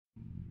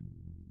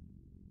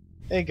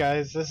Hey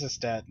guys, this is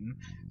Staten.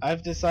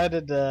 I've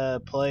decided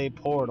to play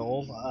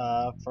Portal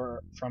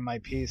from my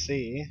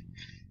PC.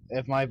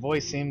 If my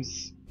voice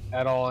seems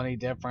at all any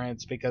different,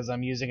 it's because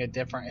I'm using a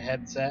different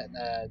headset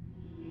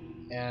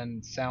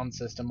and sound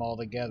system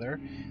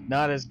altogether.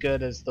 Not as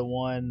good as the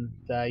one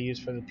that I use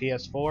for the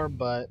PS4,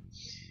 but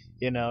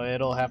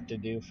it'll have to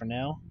do for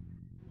now.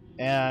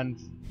 And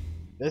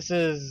this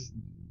is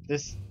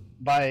this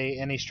by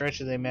any stretch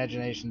of the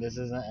imagination, this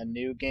isn't a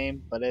new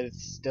game, but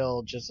it's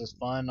still just as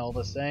fun all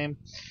the same.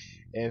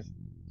 If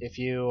if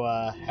you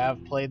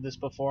have played this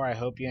before, I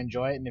hope you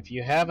enjoy it. And if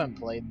you haven't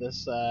played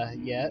this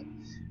yet,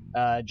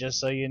 just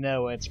so you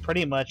know, it's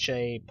pretty much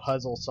a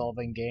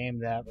puzzle-solving game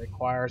that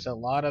requires a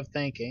lot of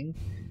thinking.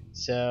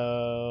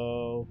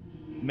 So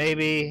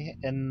maybe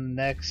in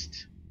the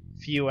next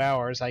few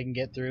hours, I can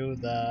get through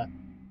the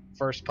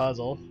first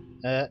puzzle.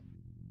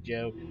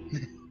 Joke.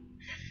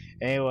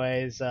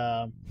 Anyways,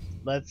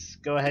 let's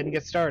go ahead and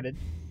get started.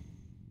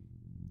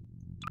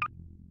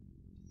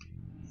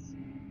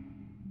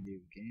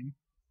 New game.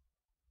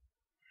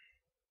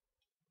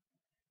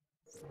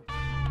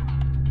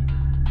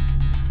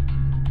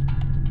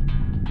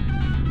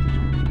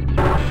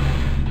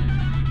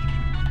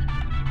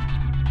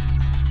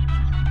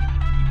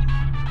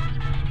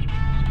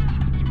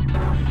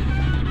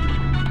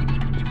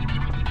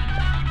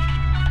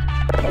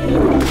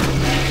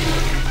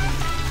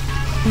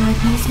 Your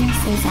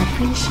business is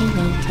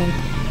appreciated.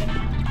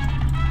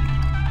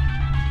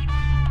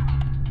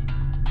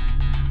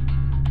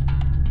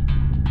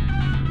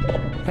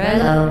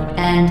 Hello,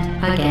 and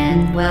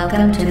again,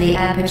 welcome to the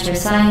Aperture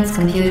Science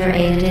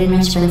Computer-Aided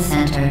Enrichment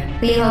Center.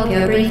 We hope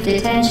your brief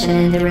detention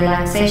in the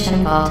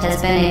relaxation vault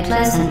has been a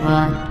pleasant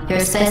one. Your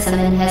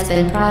specimen has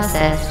been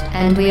processed,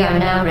 and we are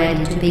now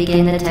ready to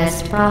begin the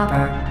test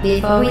proper.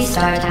 Before we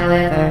start,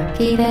 however,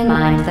 keep in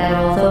mind that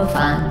although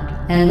fun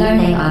and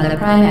learning are the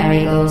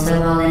primary goals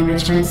of all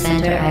Enrichment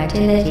Center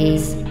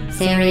activities,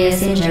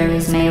 serious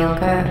injuries may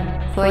occur.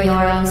 For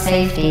your own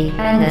safety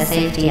and the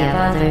safety of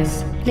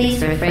others, please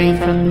refrain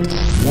from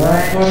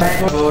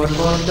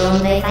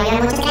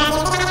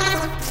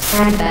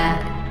stand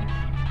back.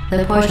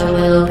 The portal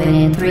will open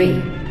in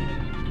 3,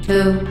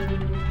 2,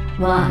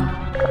 1.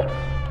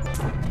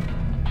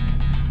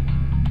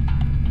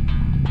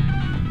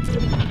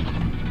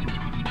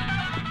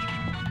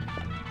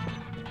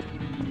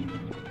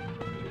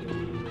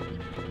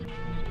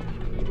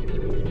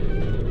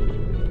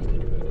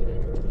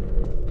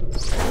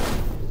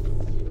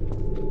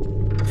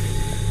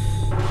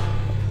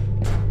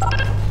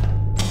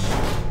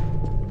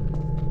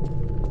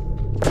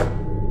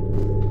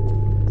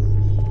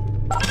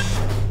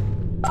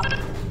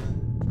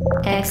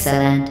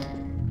 Excellent.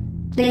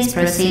 Please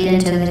proceed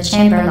into the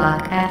chamber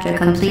lock after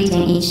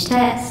completing each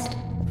test.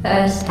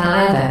 First,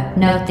 however,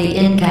 note the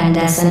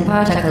incandescent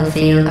particle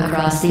field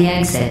across the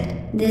exit.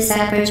 This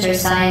Aperture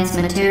Science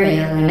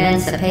Material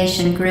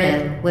Emancipation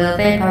Grill will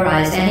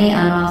vaporize any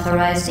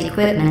unauthorized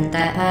equipment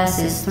that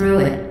passes through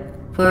it.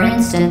 For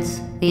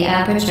instance, the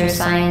Aperture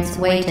Science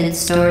Weighted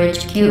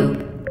Storage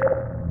Cube.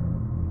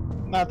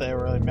 Not that it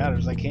really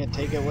matters, I can't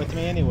take it with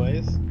me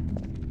anyways.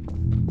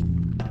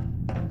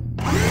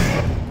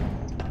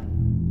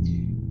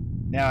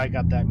 Now I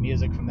got that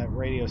music from that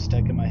radio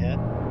stuck in my head.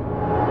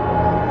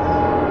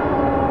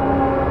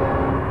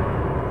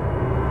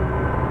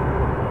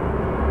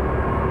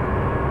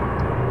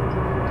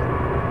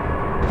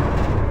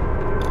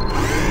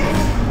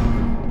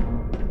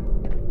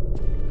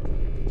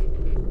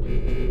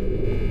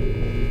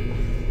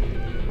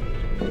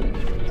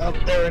 Oh,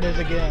 there it is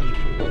again.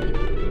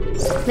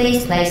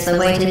 Please place the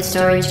weighted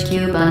storage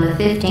cube on the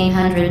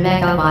 1500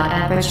 megawatt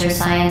Aperture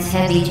Science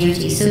Heavy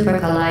Duty Super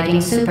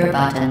Colliding Super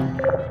Button.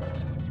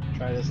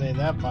 Try to say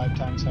that 5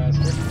 times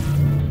faster.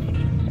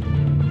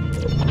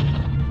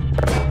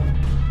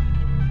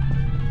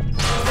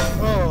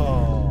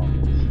 Oh.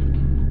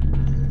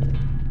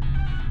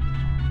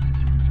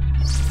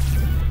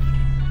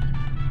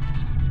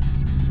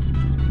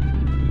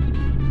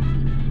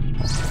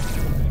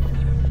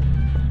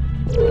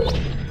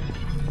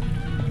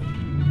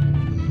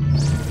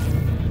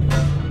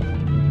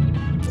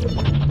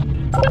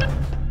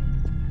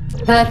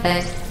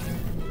 Perfect.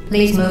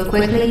 Please move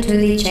quickly to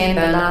the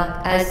chamber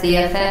lock, as the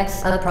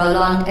effects of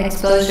prolonged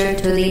exposure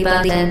to the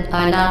button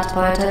are not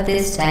part of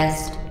this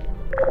test.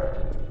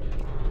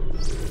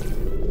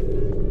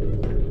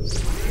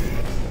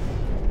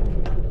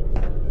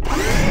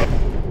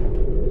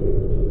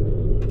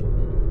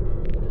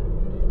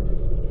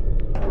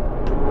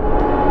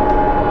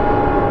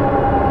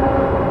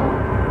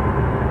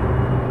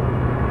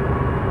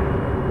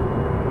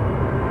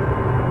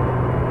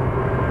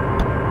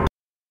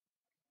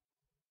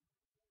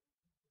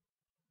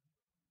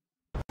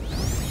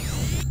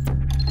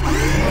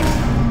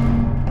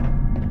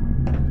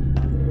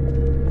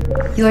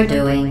 You're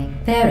doing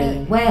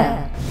very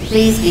well.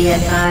 Please be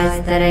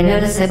advised that a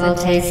noticeable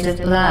taste of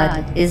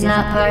blood is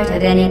not part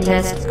of any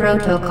test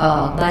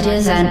protocol, but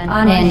is an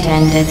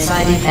unintended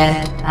side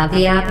effect of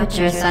the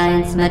Aperture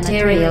Science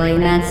Material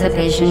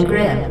Emancipation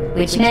Grip,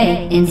 which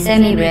may, in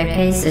semi-rare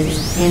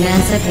cases,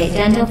 emancipate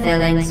dental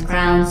fillings,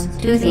 crowns,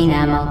 tooth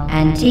enamel,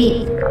 and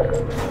teeth.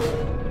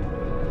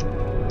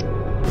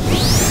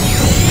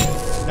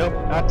 Nope,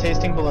 not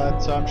tasting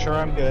blood, so I'm sure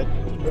I'm good.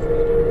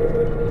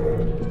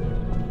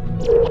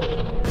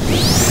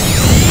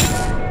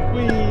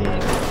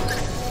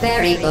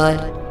 Very good.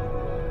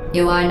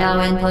 You are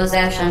now in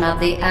possession of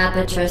the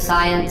Aperture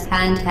Science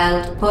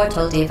handheld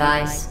portal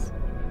device.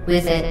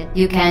 With it,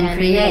 you can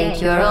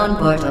create your own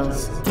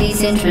portals.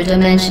 These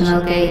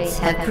intradimensional gates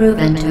have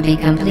proven to be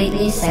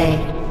completely safe.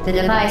 The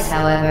device,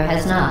 however,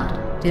 has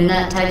not. Do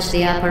not touch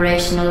the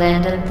operational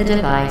end of the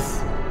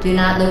device. Do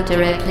not look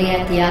directly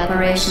at the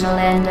operational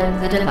end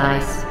of the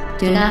device.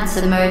 Do not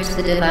submerge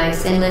the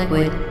device in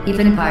liquid,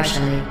 even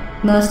partially.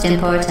 Most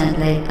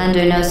importantly,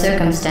 under no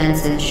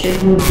circumstances should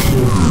you...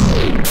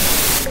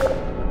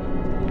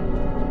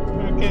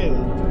 Okay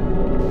then.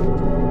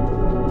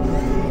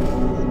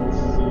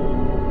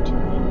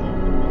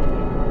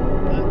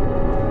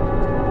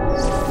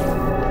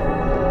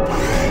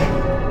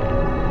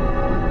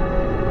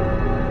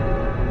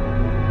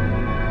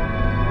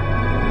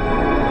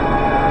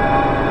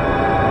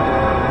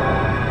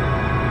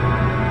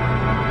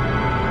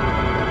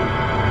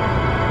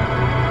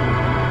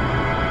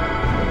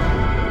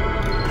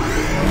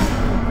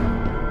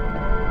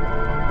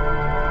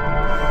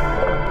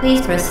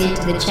 Please proceed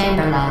to the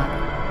chamber lock.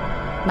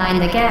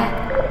 Mind the gap.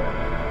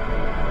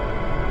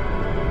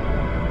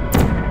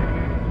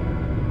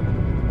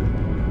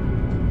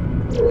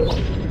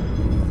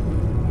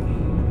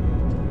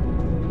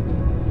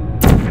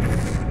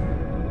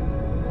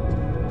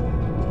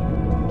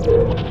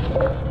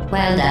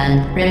 Well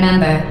done.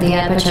 Remember, the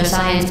Aperture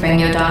Science Bring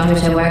Your Daughter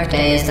to Work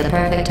Day is the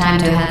perfect time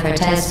to have her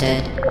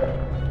tested.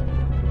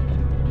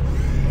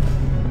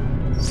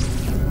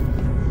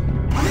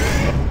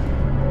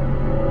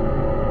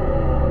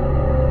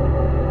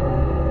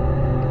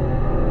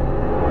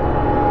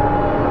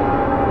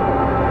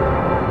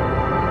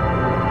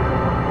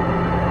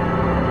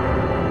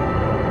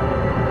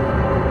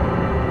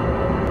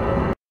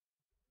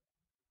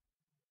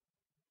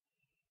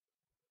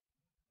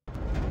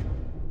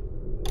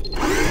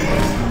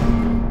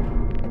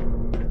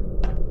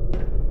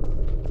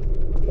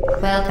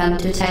 Welcome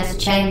to Test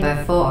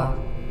Chamber 4.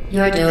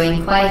 You're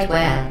doing quite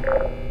well.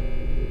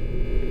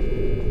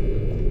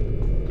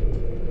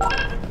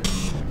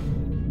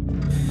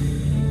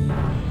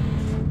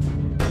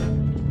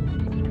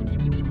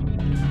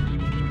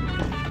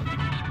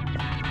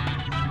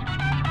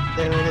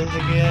 There it is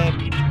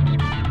again.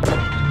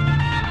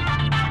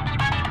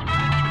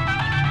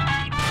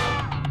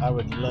 I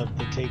would love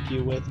to take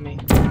you with me,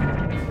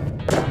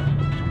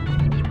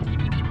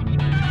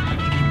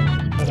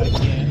 but I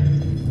can't.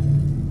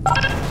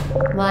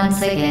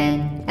 Once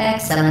again,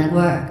 excellent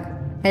work.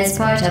 As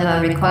part of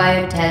our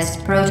required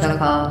test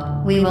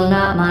protocol, we will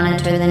not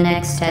monitor the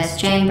next test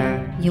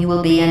chamber. You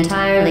will be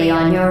entirely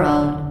on your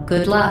own.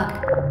 Good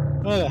luck.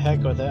 Oh, the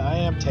heck with it. I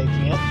am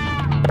taking it.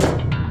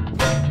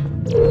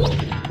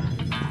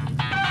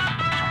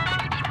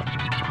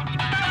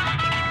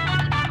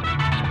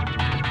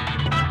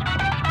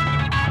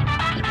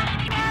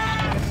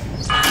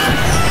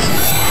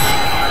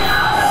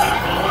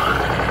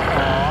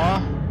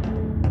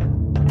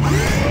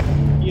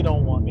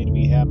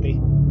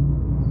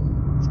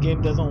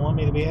 Game doesn't want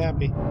me to be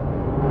happy.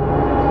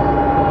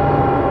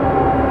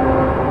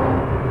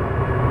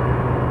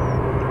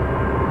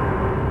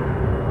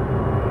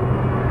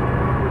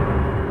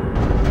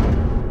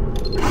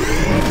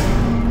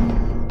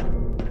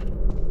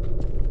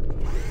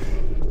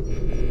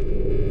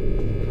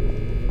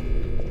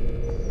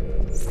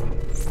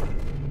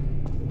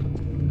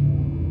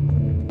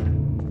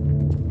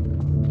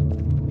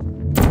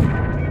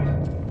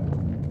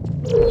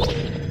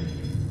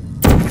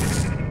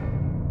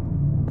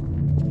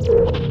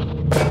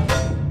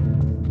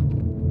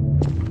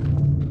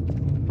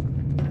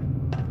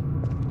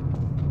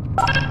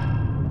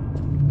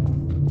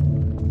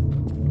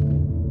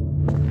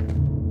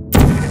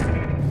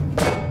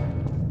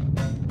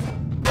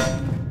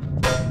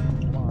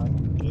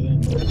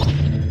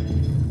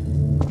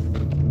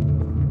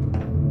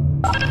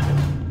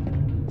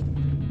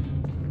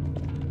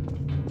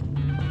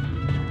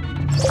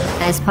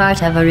 As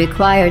part of a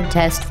required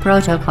test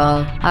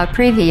protocol, our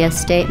previous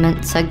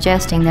statement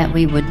suggesting that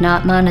we would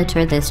not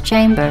monitor this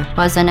chamber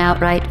was an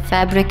outright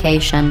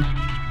fabrication.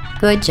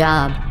 Good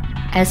job.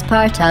 As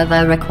part of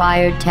a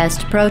required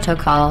test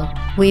protocol,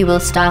 we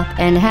will stop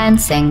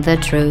enhancing the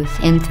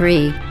truth in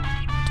 3,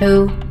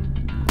 2,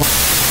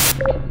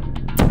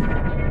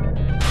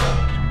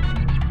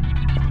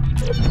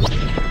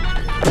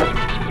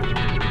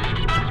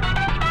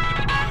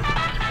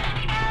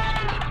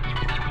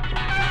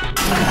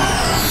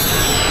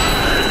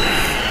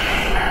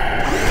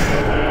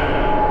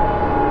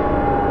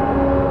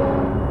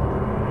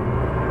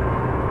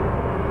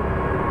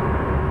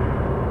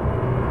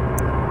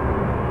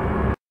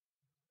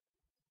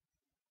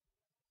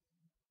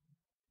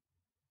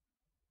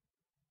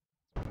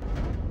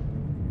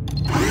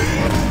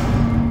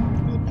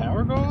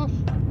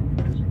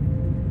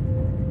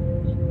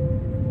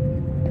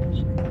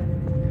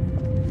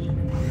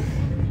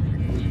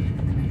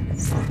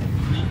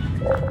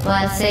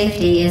 But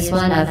safety is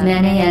one of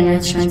many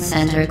Enrichment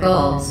Center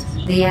goals.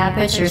 The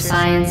Aperture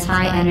Science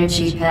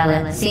high-energy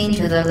pellet seen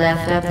to the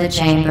left of the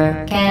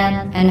chamber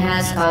can and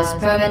has caused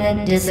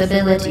permanent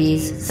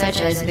disabilities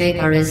such as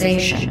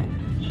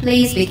vaporization.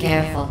 Please be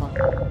careful.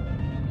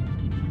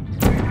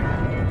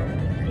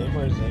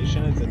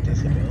 Vaporization is a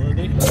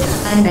disability?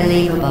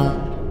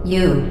 Unbelievable.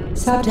 You.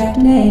 Subject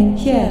name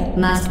here.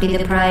 Must be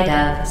the pride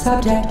of.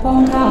 Subject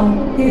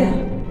hometown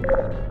here.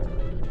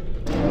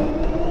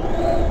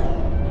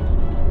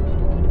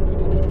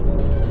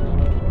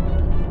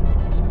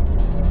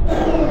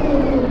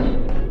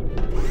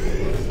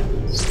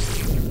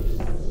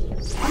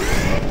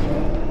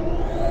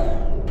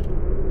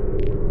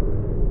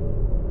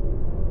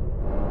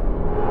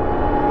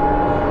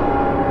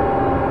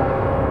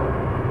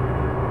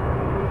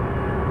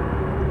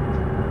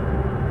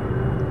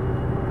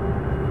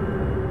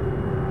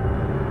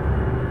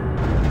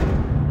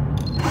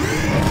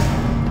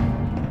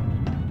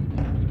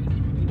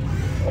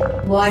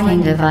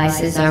 Warning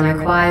devices are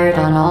required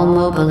on all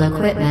mobile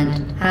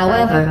equipment.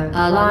 However,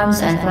 alarms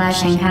and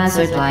flashing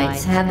hazard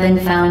lights have been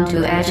found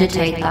to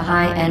agitate the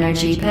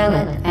high-energy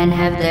pellet and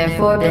have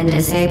therefore been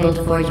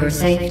disabled for your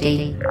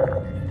safety.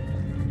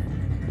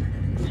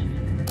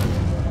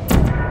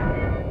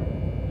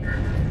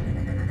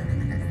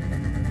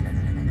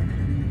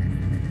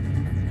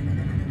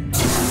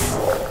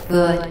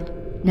 Good.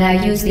 Now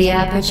use the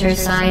Aperture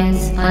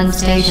Science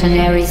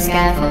unstationary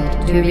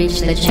scaffold to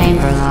reach the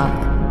chamber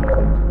lock.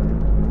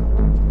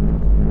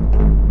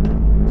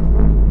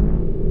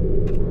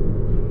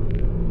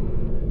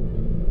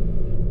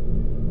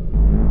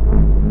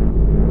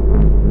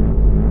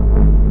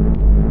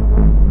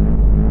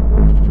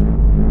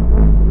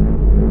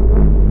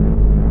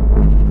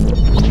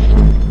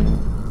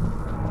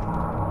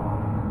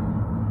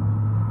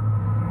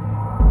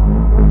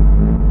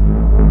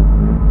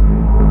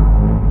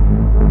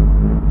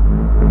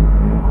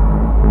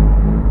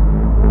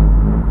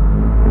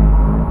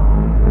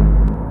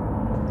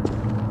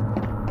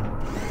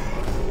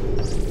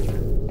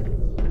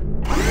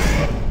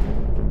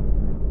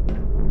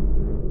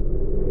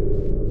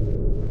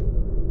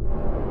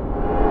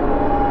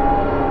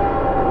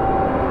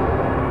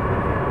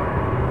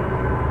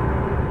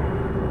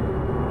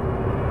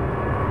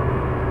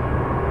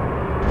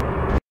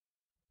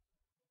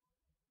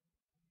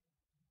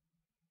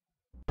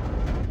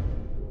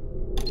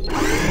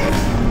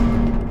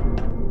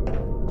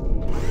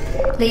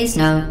 Please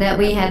note that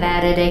we have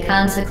added a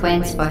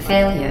consequence for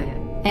failure.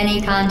 Any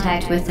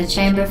contact with the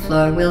chamber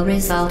floor will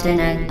result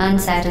in an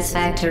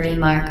unsatisfactory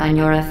mark on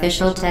your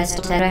official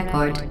test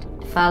record,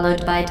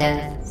 followed by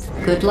death.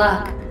 Good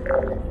luck.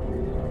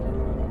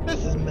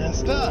 This is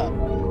messed up.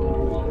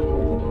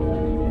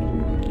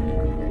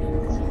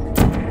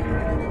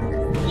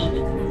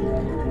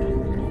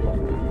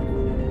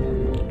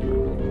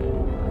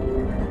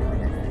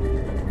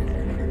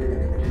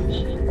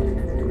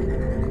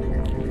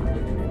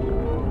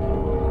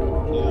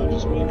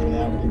 Just wait for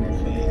that one to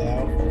fade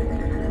out.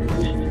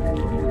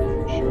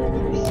 I'm sure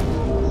there's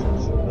something else I'm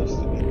supposed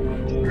to be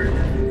doing.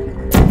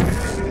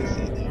 I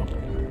see now.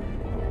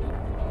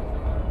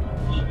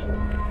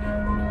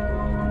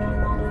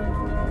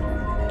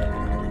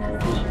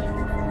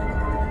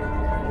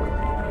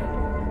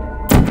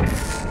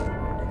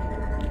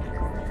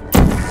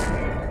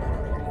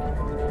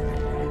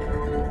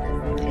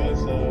 Okay,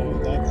 so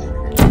that's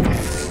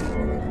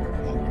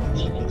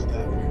supposed to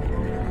happen.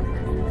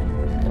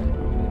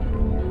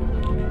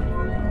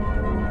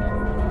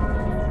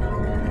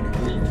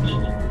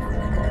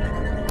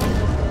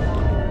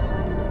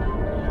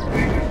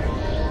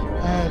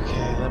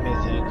 Okay, let me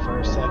think for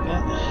a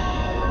second.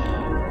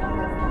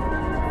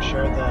 I'm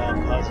sure the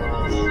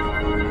puzzle is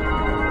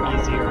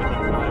easier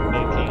than what I'm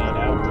making it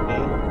out to be.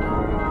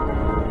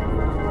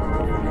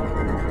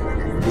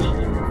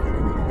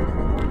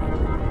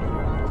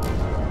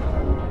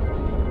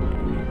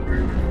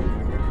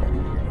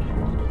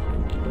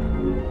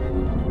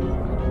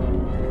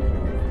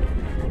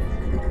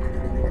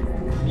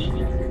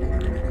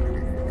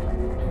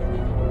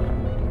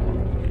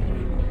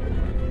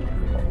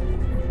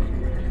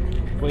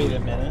 Wait a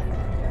minute.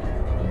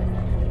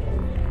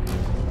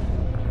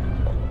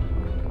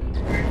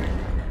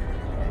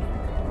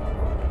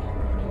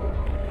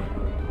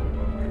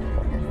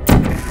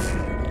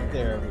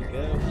 There we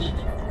go.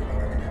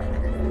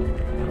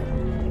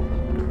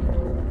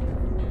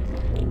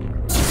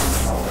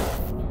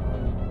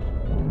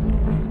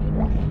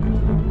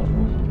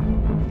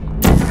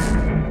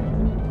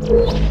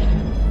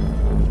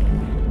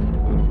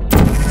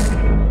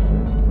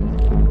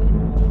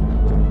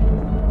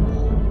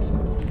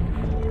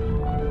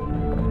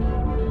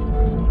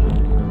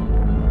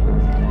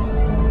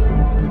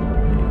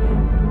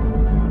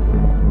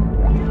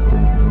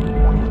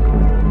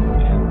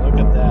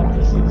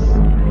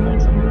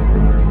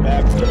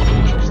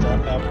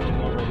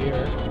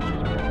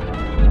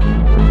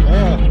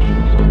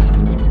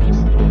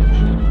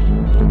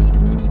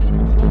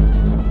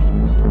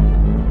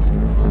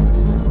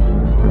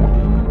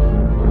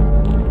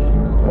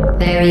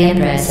 Very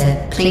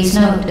impressive. Please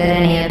note that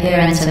any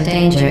appearance of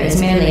danger is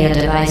merely a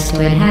device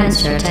to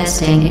enhance your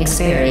testing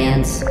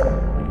experience.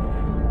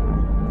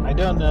 I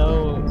don't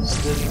know if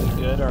this is a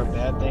good or a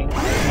bad thing. I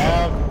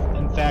have,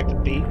 in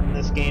fact, beaten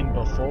this game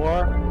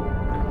before,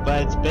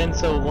 but it's been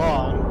so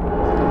long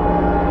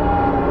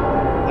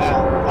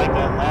that, like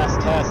that last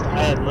test,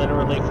 I had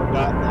literally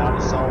forgotten how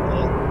to solve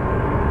it.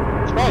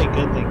 It's probably a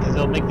good thing, because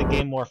it'll make the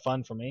game more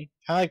fun for me.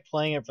 Kind of like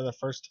playing it for the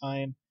first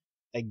time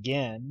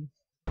again.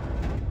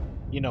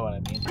 You know what I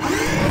mean.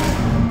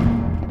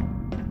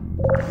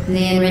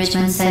 The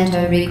Enrichment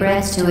Center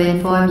regrets to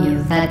inform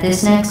you that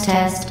this next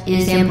test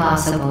is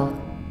impossible.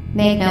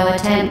 Make no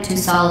attempt to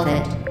solve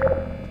it.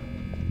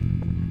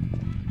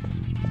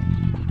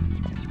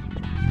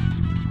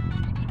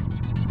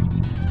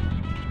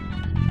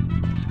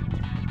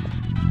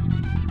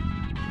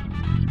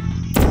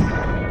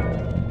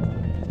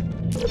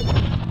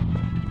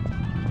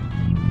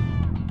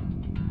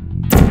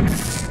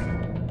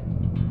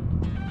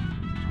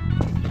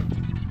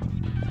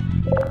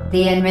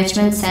 The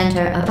Enrichment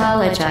Center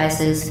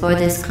apologizes for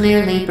this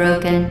clearly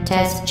broken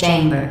test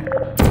chamber.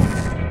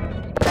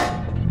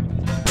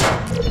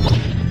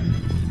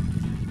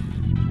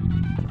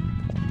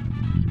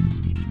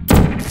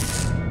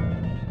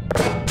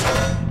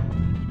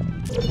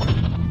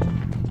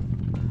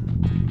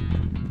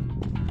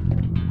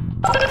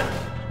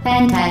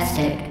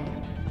 Fantastic.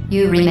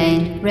 You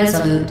remained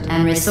resolute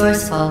and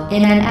resourceful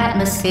in an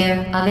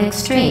atmosphere of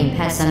extreme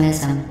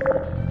pessimism.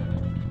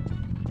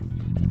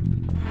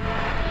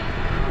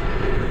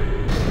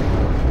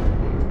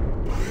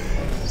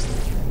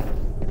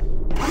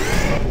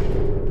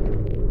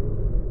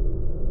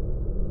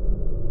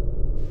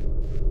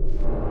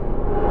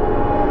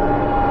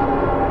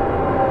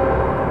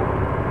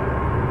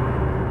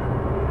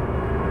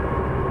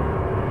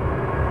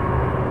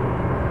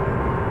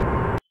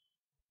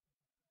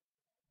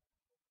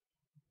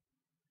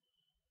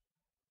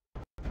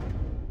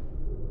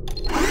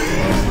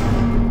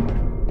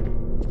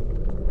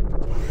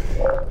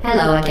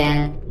 Hello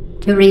again.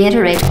 To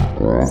reiterate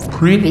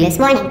previous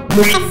warning,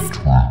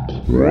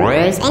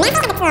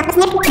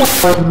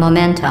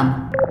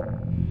 momentum.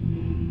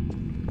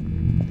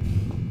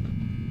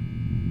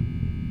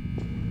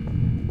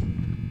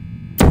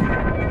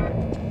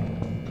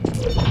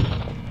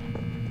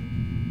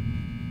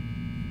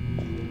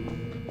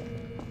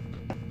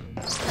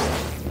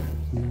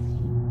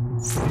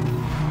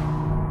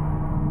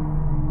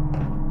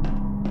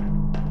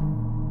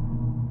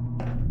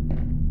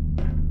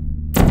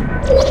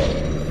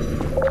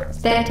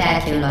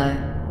 Spectacular.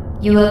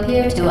 You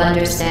appear to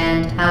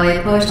understand how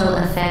a portal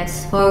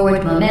affects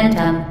forward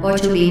momentum, or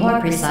to be more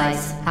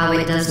precise, how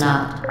it does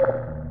not.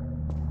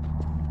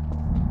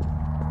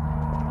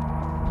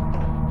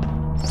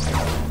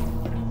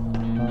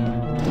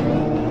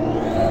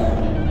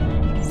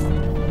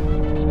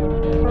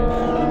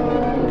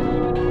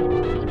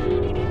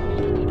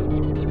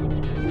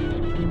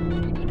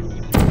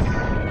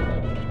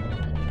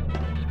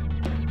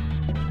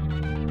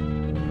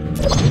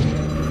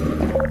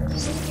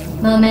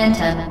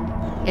 Momentum,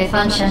 a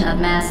function of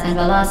mass and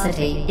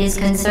velocity, is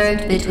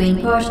conserved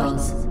between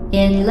portals.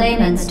 In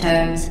layman's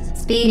terms,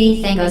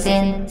 speedy thing goes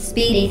in,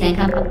 speedy thing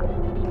comes out.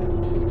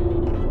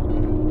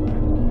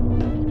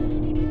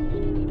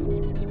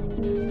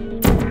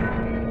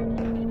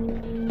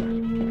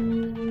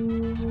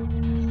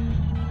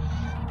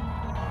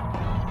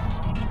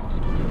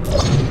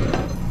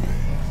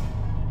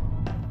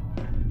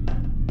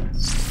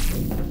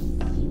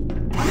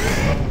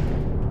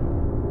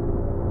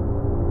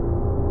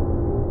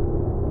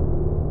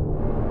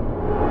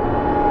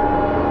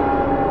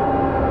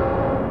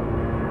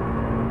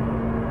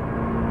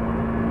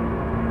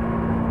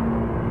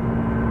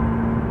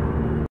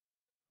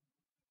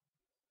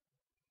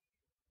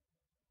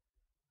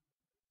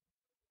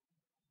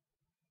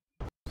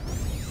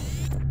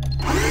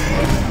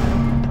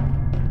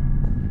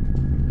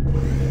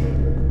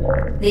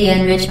 The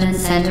Enrichment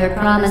Center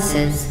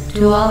promises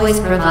to always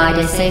provide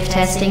a safe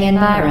testing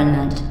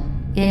environment.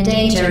 In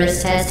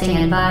dangerous testing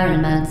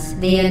environments,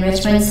 the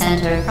Enrichment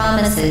Center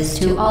promises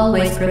to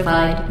always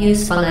provide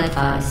useful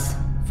advice.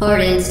 For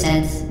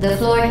instance, the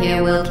floor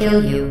here will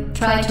kill you.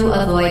 Try to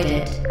avoid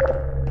it.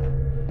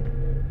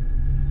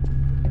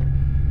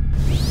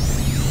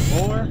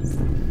 More?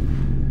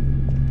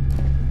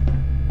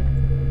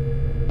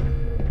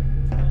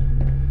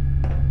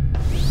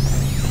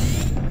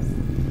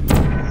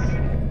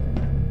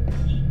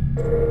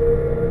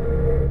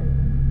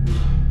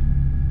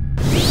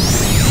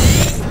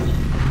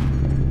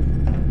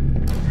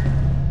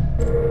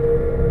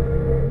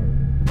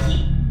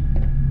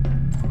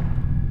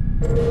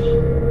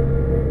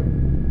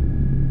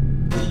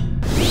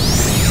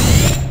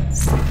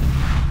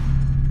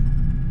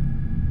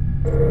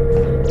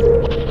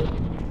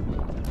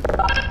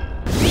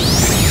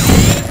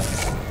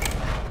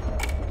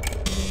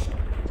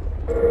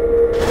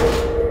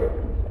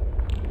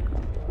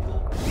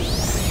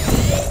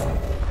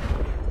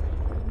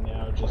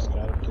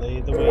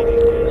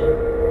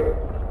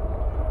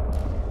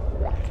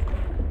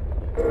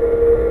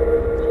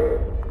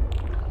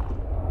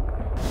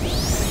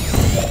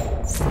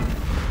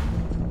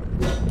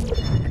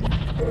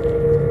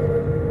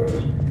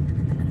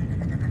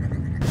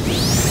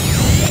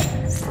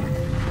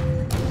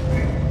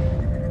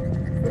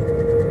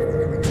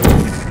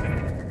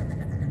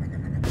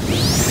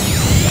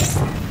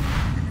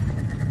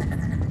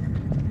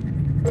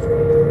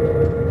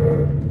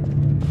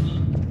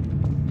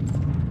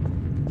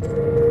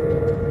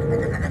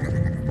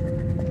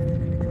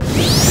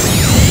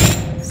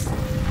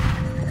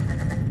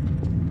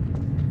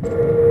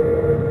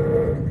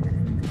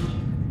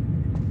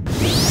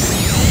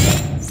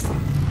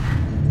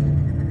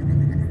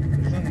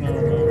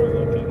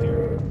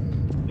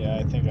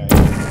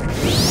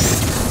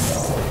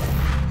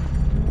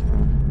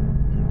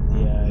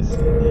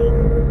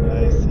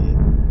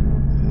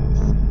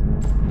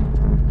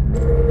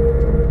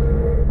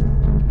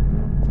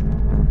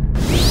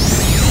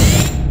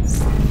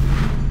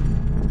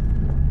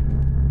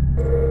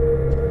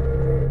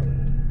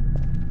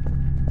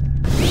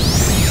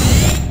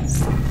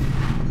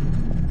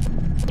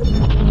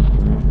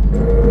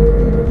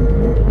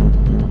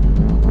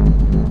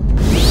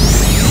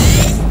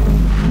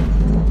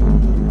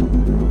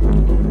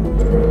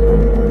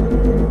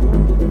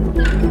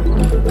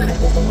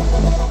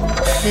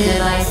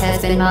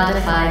 has been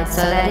modified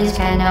so that it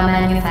can now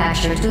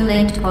manufacture 2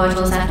 linked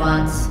portals at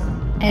once.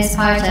 As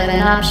part of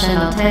an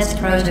optional test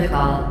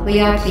protocol, we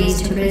are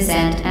pleased to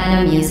present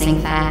an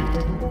amusing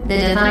fact. The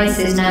device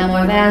is now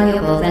more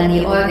valuable than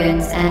the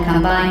organs and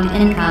combined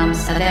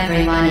incomes of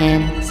everyone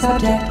in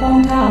Subject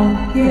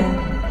hometown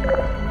here.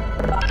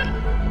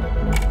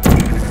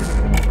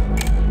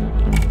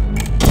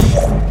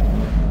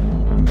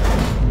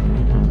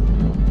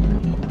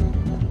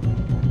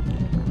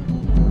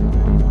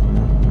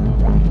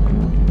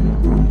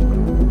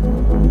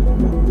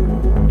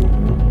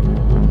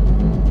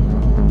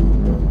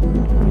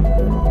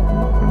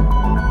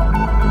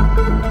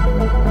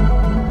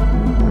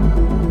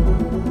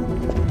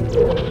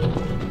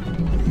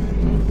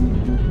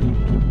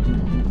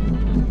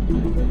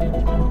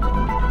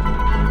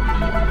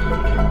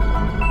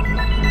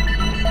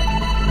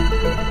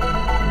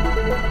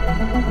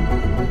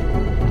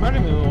 Part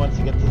of me wants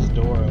to get this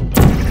door open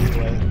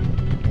anyway.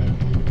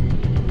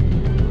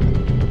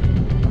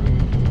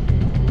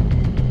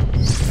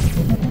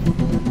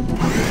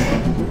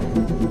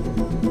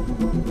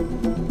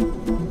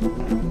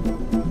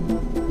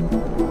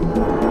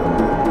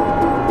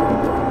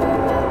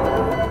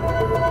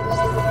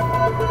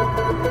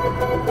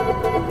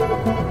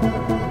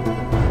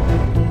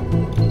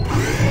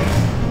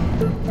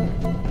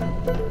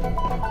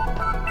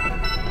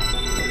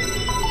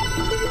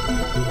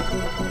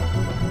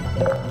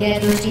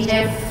 Get Rudy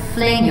there,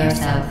 fling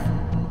yourself.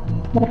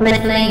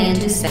 Fling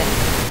into space.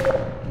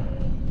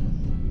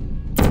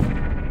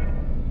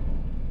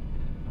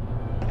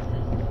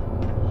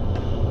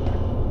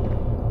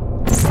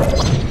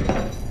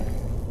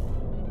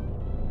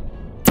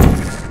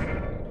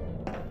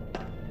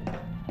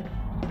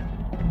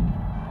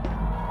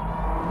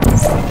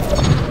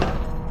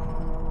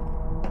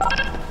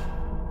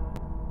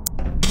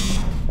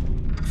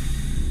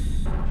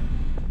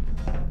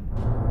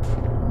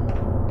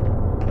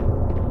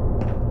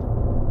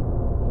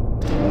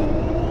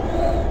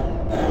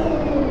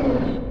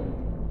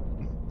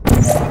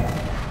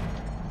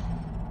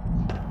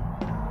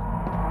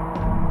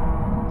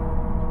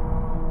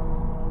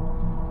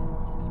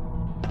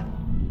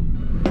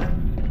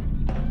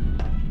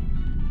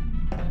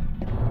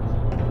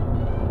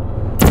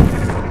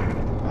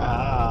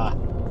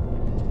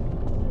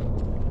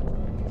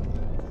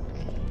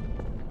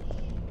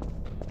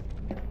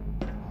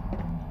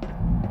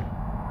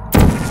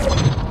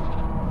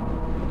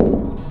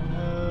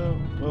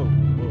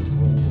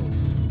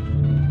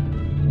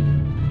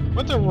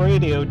 What's a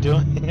radio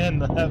doing in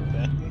that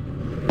thing?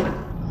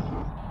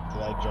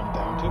 Did I jump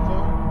down too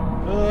far?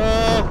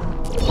 Oh,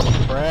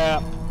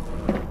 crap.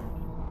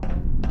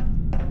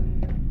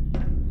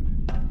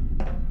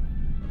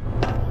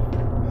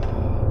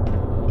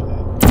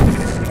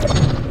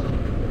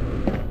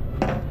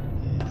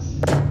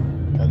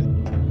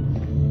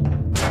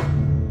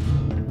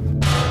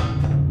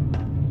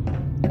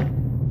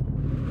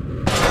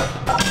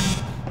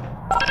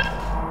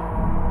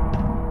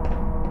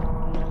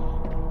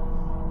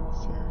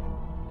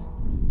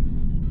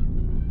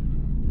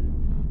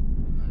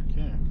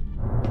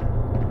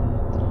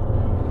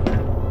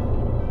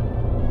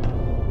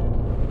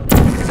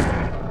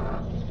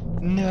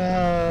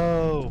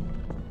 No.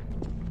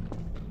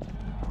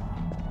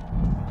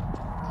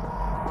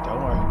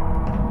 Don't worry.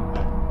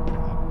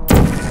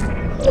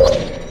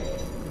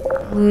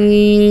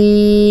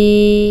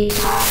 We...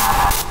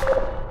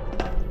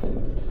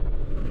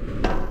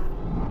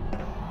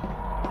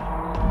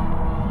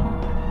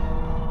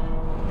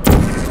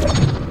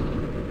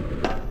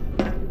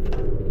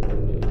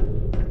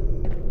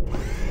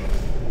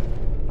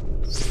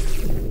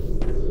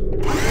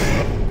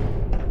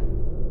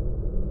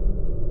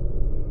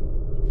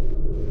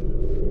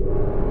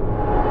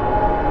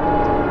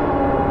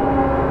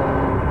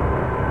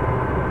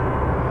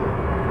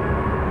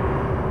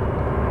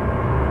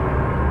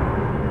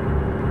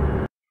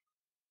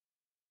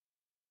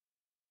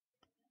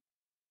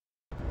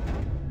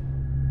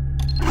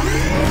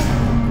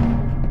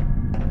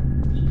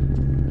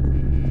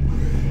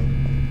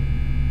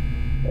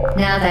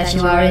 Now that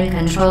you are in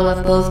control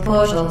of both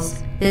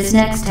portals, this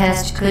next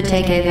test could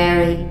take a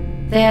very,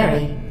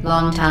 very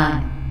long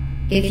time.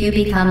 If you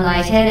become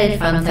lightheaded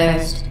from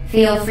thirst,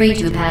 feel free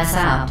to pass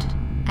out.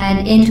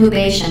 An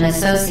intubation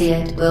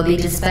associate will be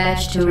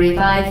dispatched to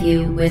revive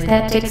you with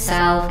peptic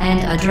salve and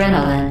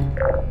adrenaline.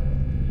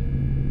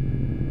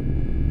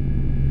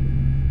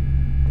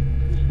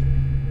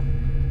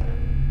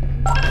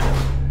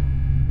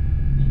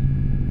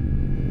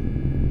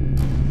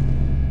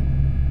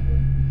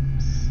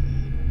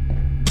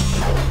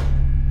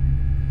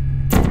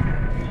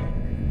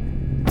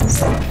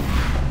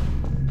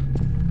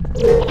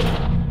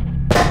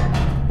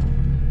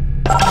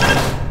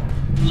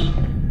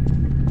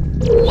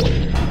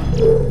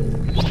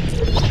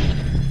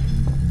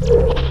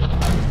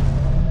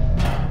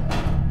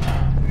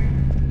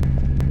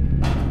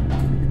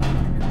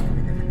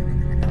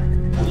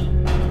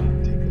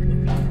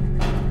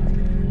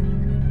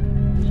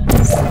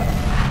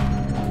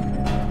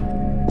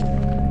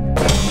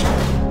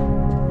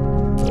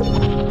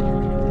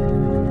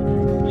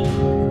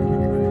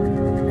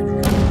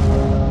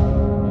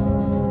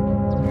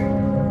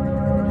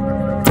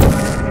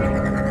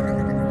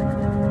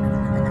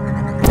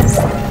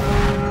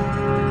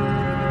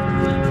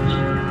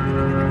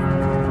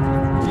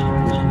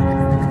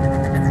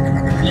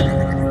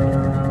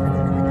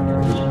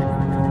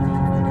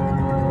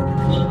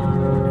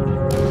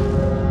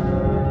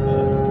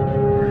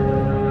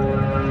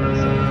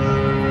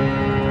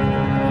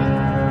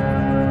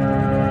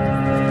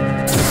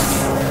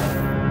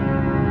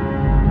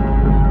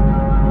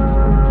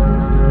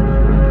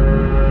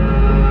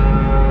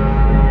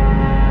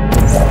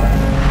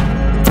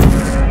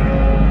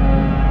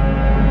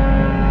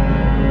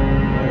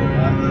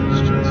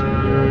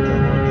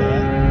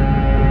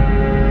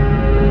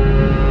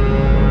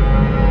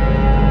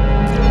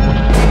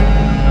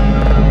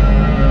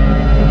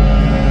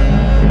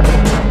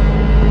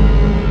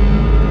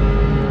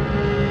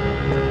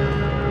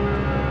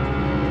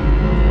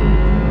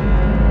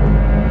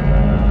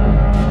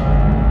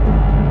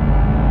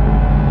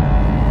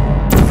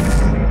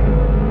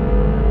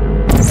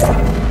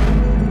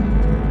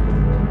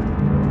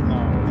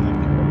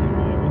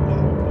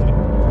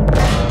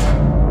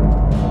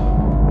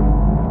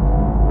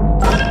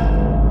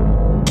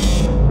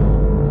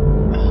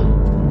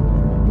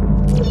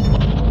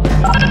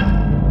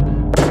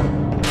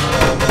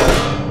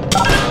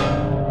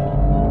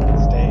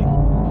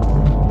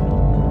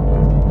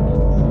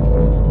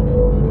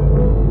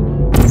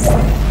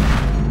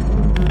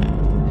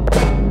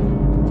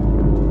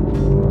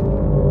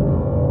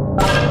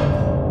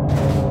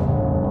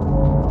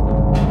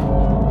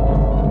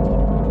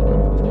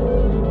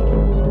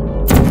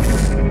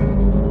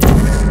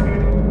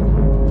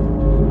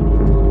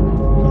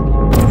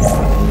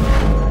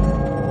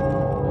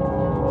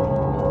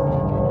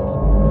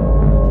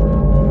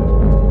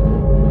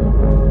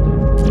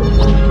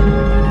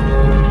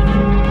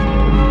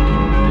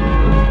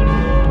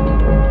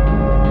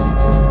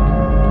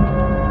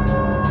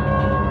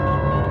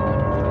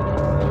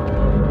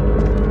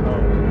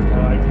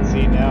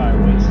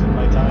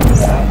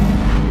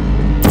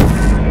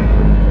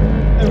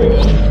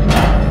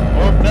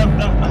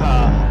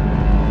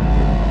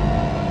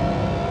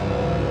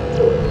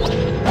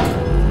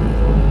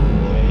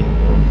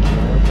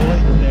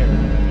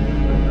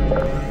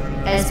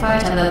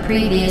 of a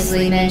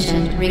previously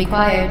mentioned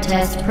required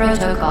test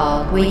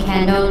protocol, we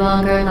can no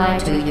longer lie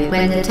to you.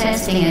 When the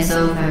testing is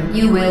over,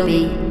 you will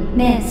be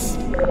missed.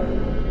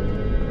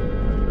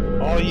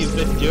 All you've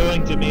been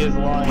doing to me is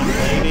lying,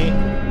 lady.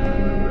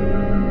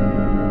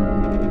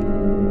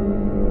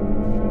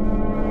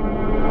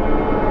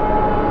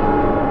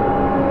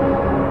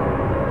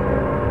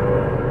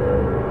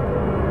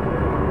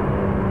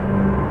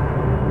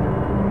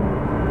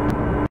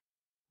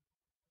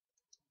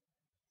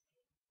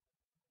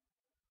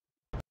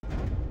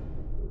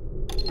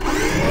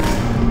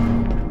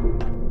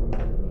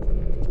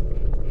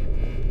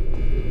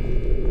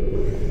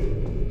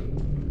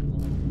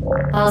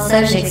 All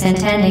subjects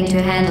intending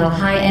to handle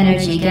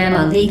high-energy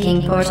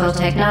gamma-leaking portal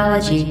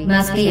technology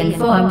must be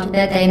informed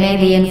that they may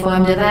be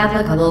informed of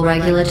applicable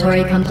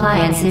regulatory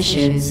compliance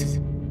issues.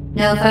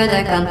 No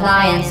further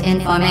compliance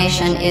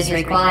information is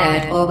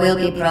required or will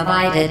be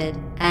provided,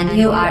 and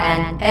you are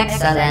an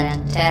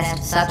excellent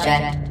test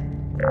subject.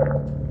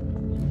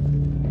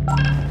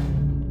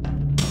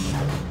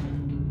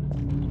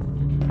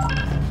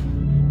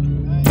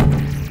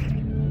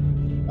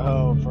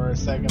 Oh, for a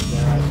second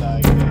there I thought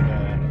I could,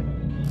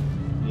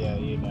 yeah,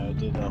 you know,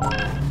 do the whole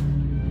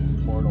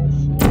portal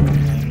floor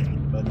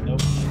thing, but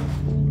nope.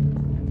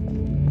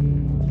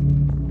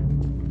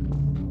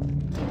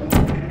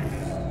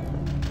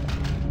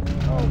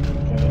 Oh,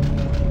 okay.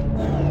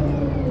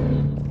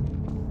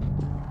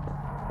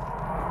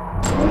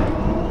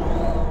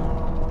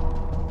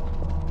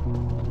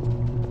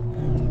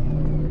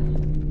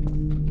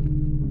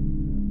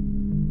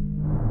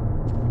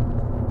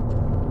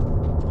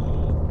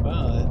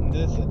 Well, isn't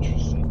this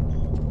interesting?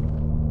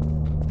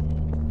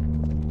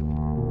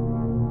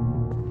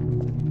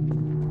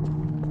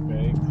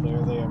 Okay,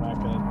 clearly I'm not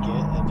gonna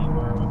get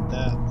anywhere with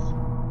that.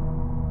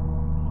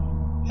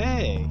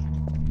 Hey!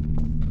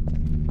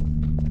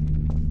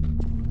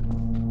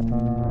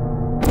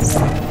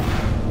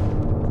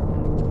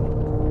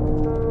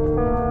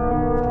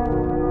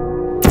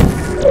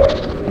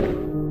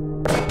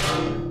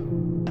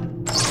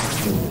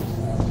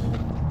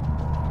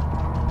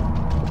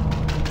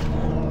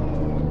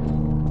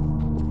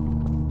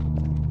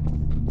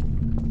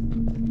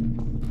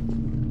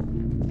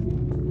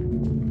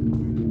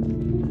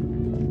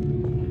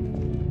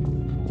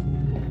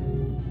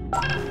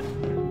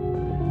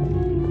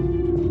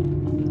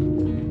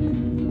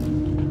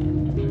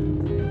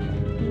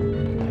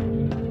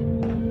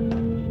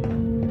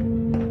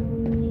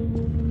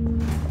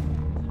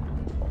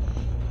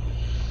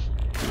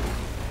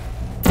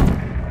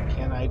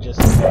 Can I just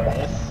do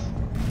this?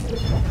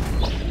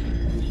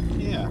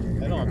 Yeah,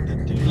 I don't have to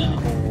do that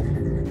whole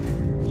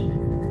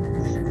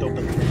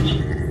stupid thing.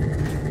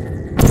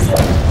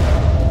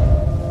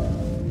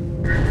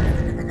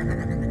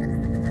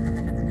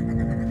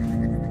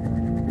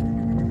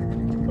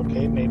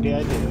 Okay, maybe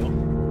I do.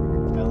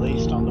 At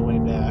least on the way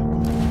back.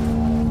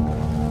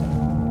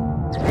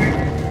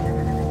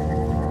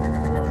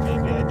 Or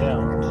maybe I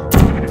don't.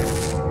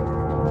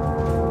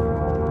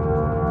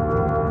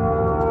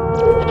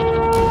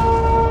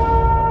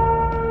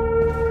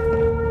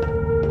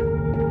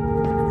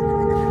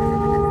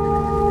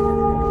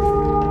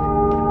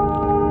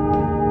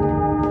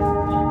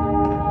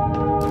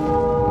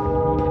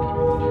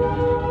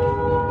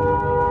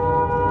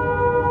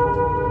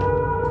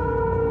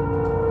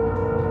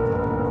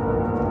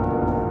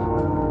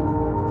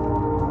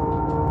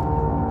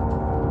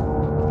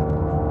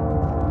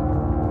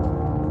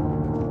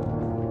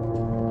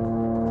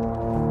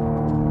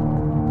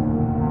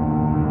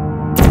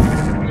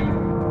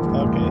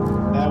 Okay,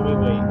 now we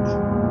wait.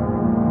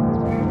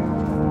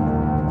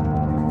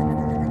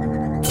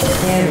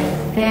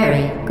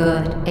 Very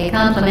good. A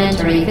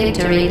complimentary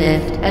victory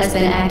lift has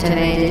been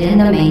activated in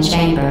the main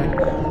chamber.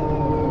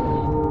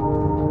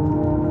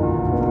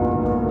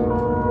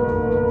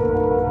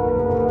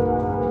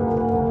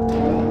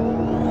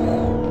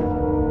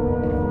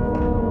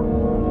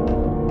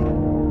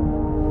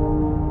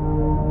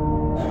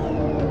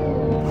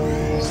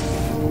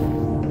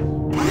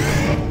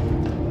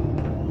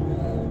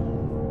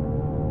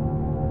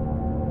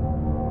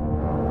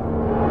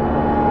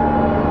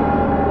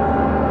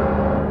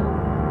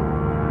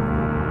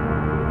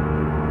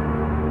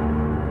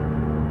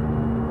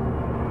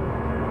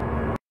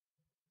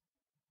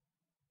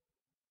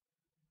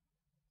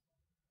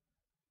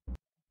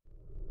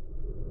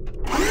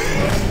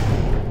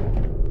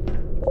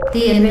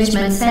 The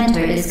Enrichment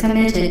Center is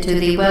committed to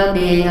the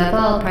well-being of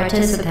all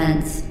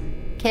participants.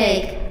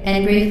 Cake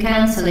and brief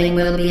counseling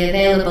will be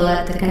available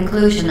at the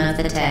conclusion of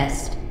the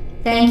test.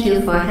 Thank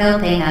you for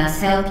helping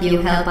us help you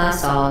help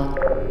us all.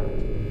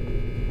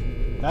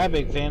 Not a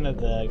big fan of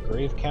the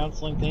grief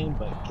counseling thing,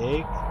 but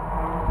cake?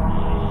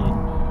 Yeah.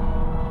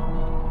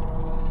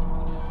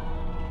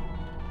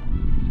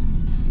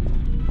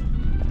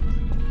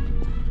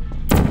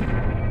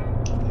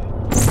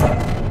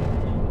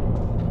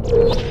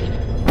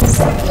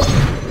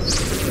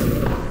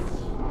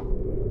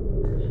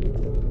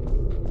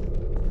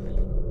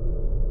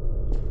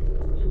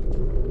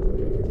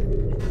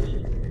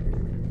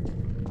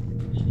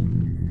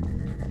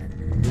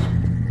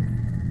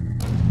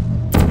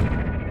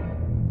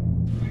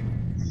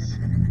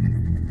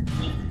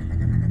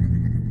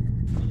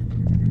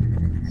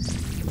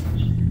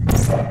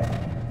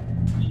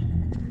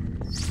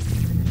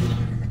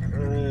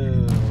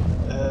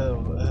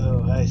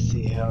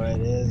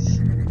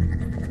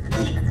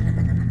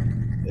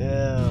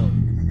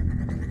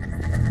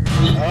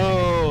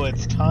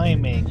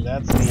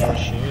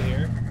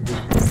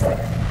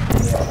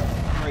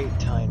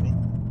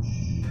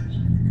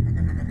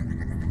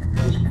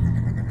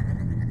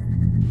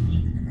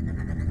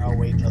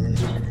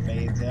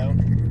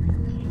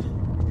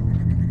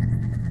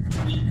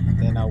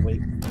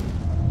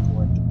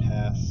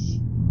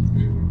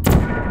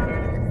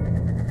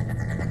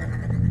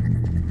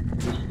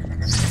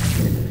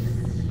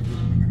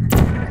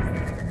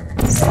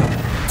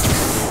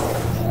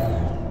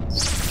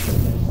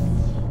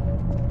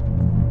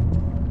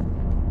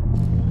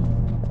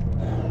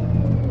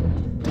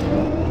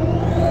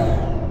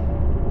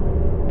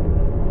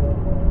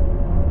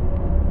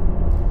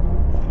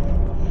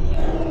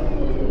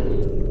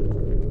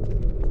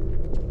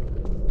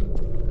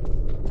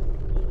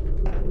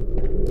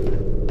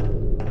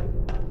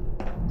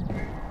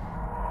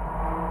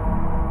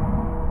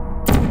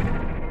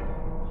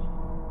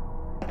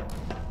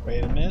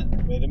 Wait a minute,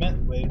 wait a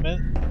minute, wait a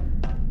minute.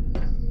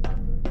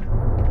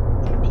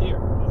 Up here.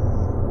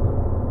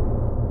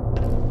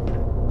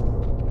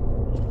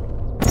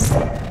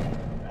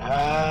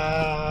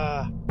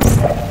 Ah!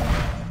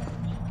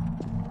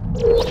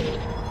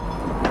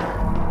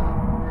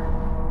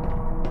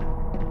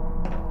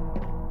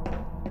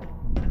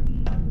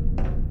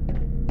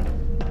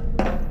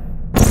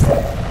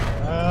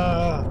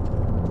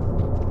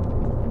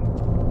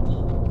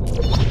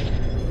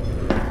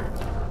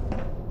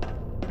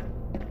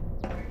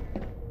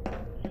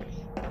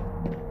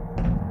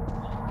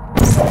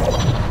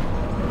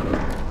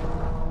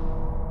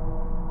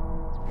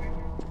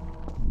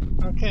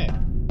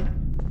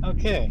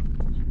 Okay.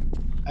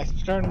 I'm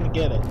starting to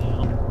get it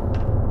now.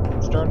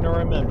 I'm starting to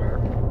remember.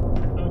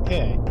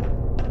 Okay.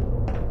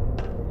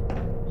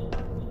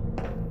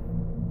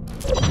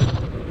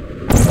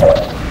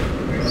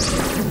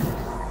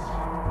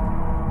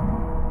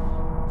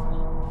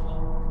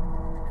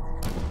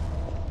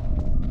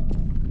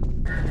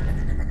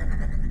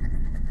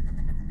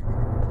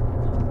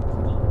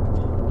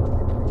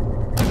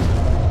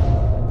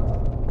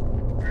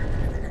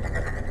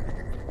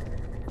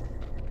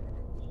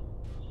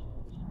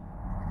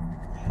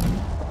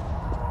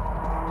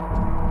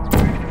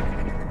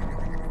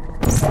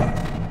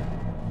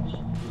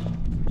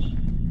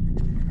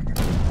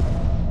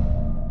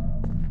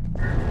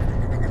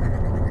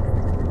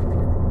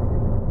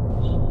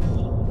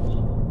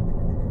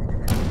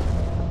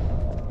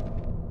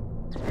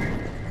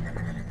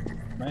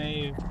 Am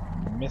I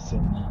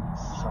missing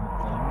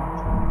something?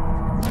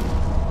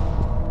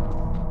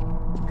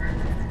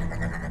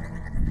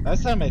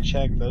 Last time I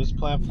checked, those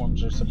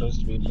platforms are supposed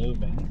to be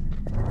moving.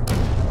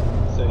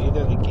 So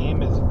either the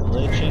game is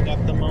glitching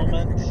at the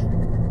moment,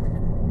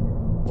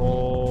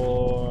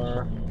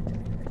 or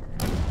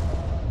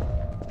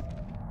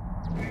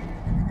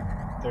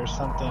there's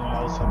something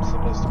else I'm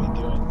supposed to be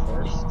doing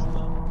first.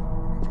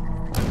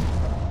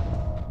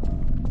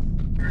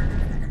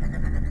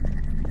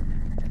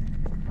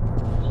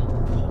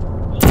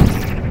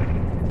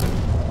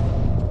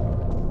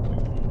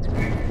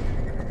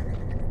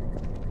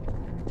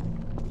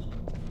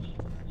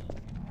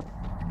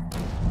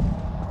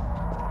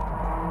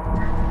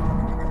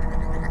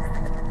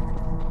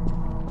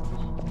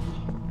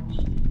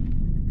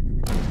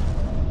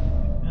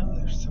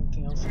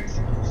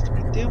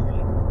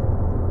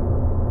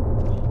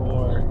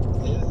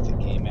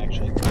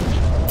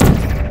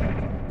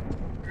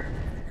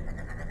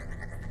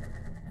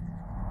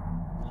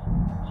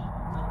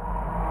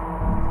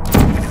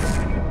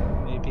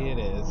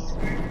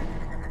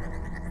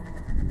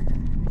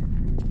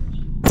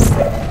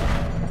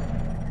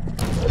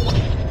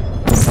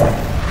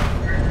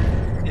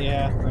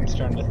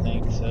 Starting to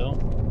think so.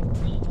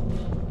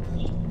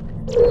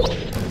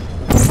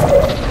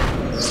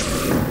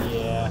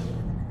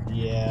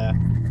 Yeah.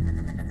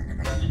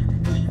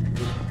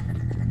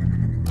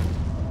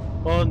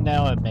 Well,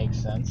 now it makes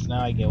sense.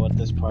 Now I get what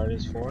this part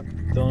is for.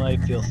 Don't I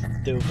feel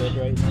stupid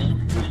right now?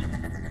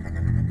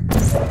 I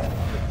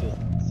feel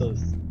so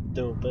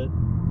stupid.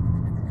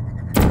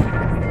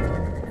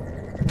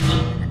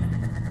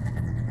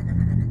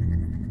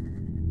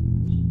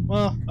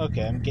 Well,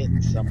 okay, I'm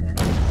getting somewhere.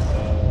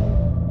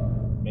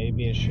 So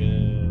maybe I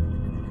should...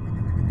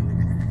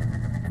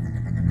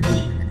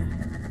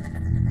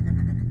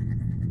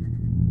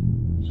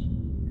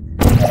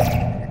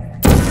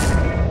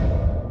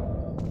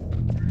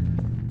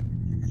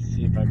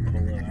 see if I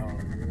pull it out.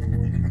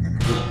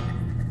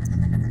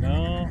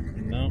 No.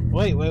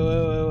 Wait.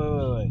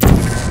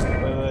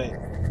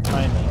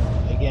 Timing.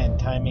 Again,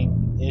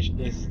 timing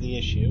is the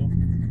issue.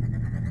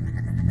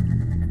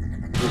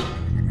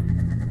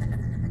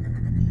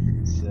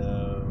 So...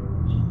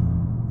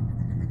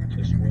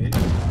 just wait.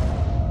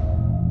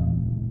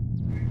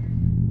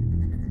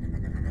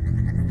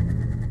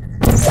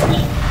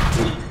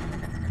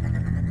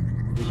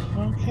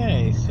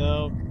 Okay,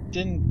 so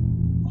didn't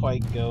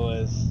quite go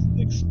as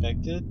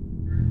expected.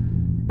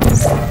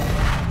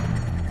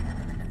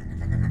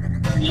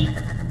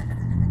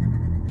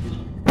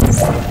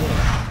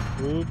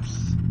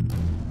 Oops.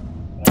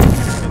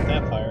 Get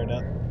that fired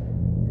up.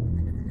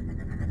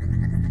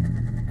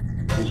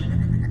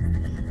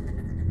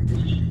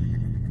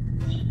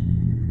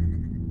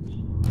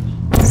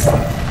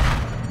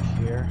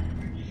 Here.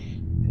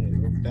 It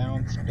will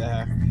bounce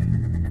back.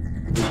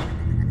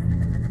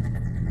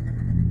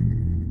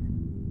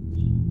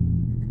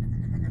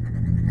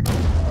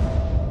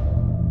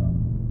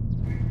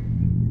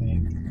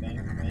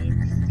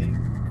 Think.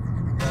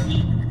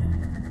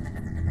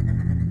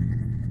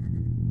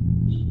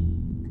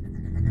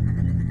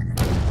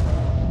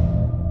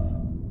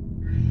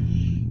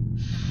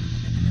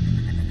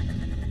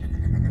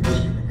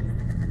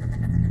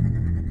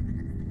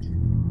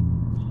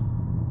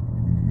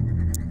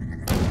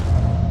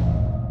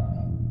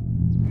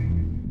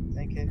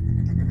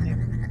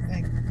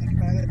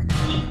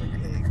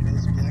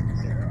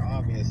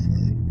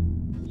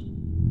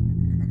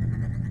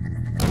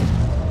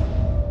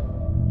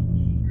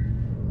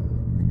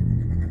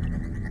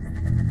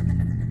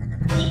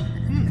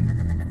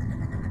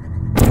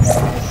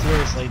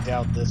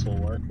 doubt this will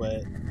work, but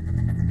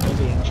it'll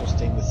be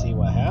interesting to see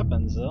what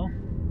happens, though.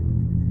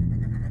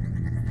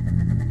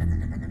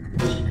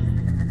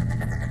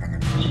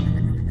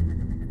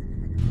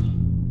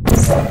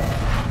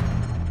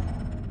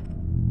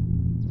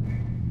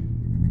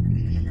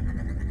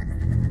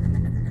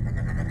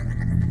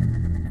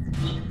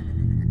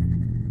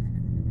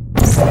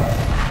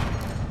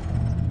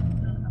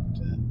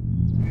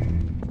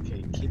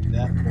 Okay, keep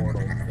that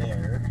portal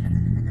there.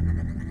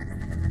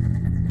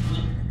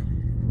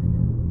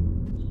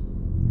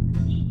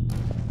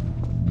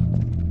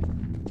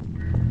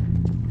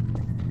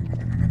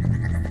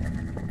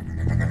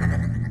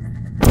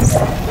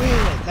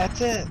 Wait,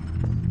 that's it.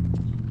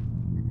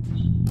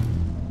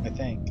 I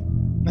think.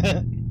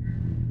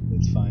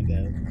 Let's find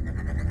out.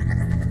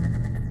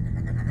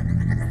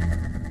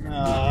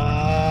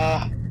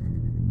 Ah.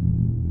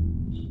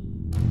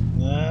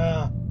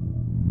 Ah.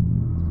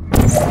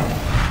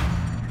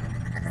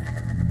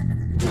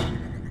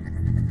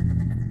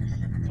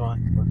 Come on.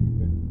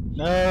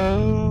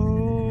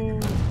 No.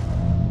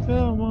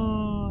 Come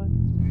on.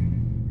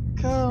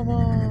 Come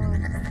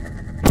on.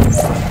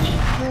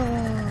 Come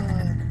on.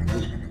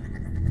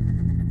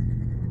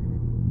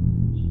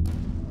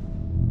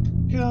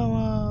 Come on. Come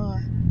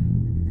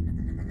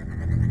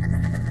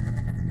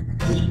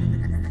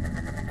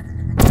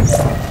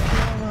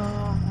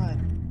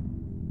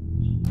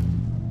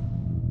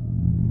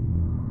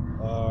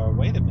on.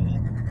 Wait a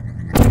minute.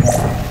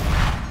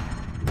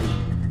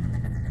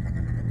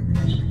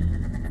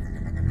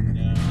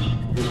 No.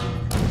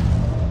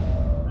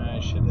 I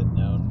should have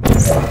known.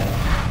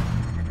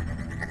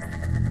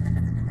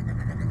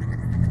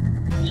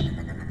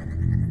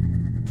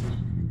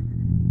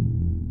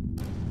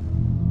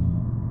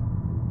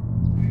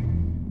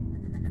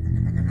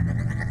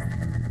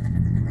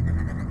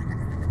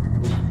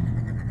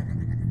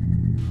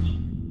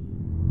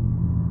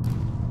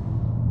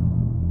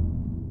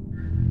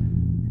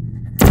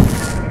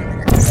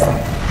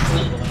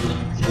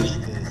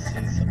 Just to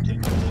see something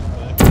really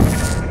quick.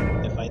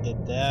 If I did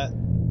that,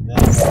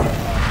 that's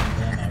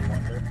then I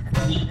wonder.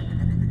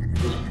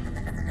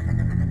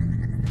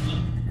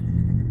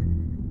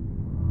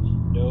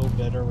 No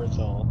better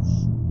results.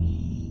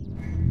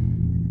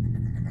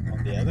 On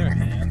the other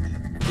hand,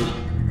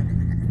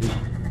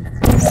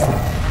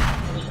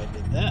 what if I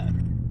did that?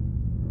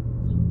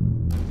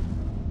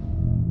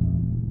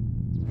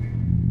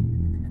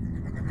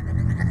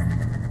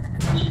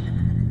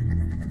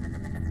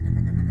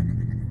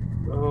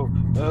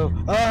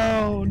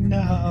 Oh no!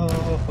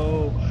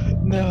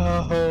 No!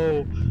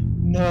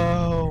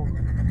 No!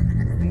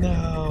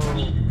 No!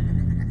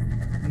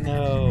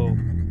 No!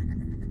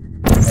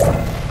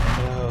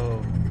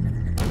 No!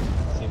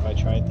 See if I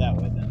try it that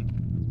way then.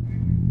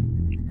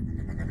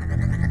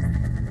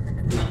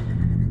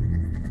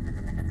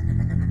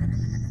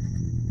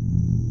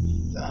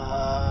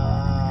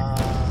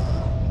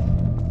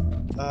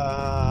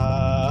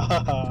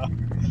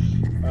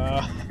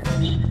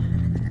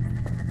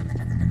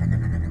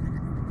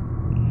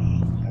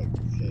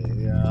 Okay,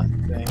 yeah,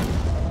 thank you.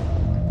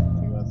 I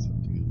think that's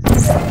something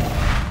else.